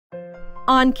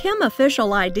On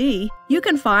kimofficial.id, you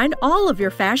can find all of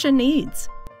your fashion needs.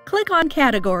 Click on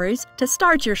Categories to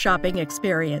start your shopping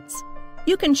experience.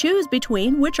 You can choose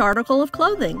between which article of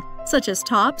clothing, such as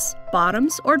tops,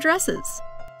 bottoms, or dresses.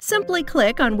 Simply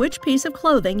click on which piece of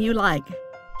clothing you like.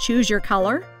 Choose your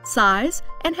color, size,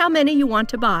 and how many you want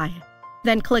to buy.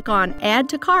 Then click on Add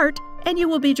to Cart and you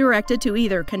will be directed to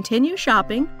either continue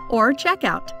shopping or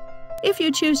checkout. If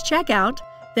you choose checkout,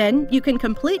 then you can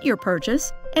complete your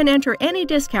purchase and enter any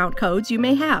discount codes you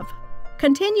may have.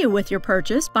 Continue with your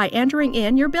purchase by entering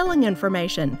in your billing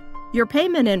information, your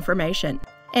payment information,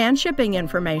 and shipping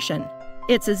information.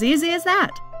 It's as easy as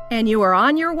that, and you are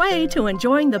on your way to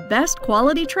enjoying the best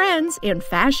quality trends in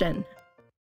fashion.